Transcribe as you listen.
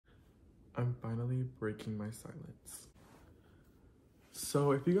I'm finally breaking my silence.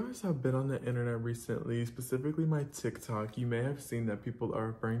 So if you guys have been on the internet recently, specifically my TikTok, you may have seen that people are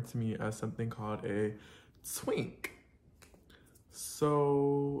referring to me as something called a twink.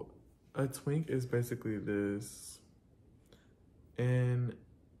 So a twink is basically this, and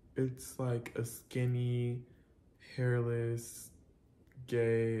it's like a skinny, hairless,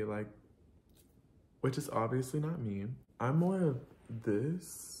 gay, like, which is obviously not me. I'm more of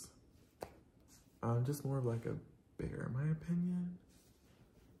this. I'm just more of like a bear, in my opinion.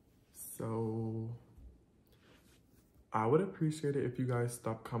 So I would appreciate it if you guys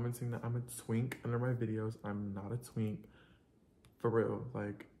stop commenting that I'm a twink under my videos. I'm not a twink, for real.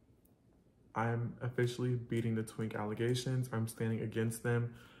 Like, I'm officially beating the twink allegations. I'm standing against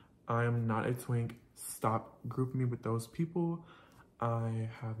them. I am not a twink. Stop grouping me with those people. I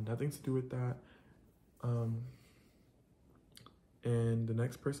have nothing to do with that. And the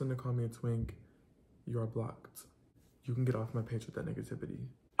next person to call me a twink, you are blocked. You can get off my page with that negativity.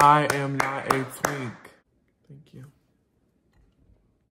 I am not a twink. Thank you.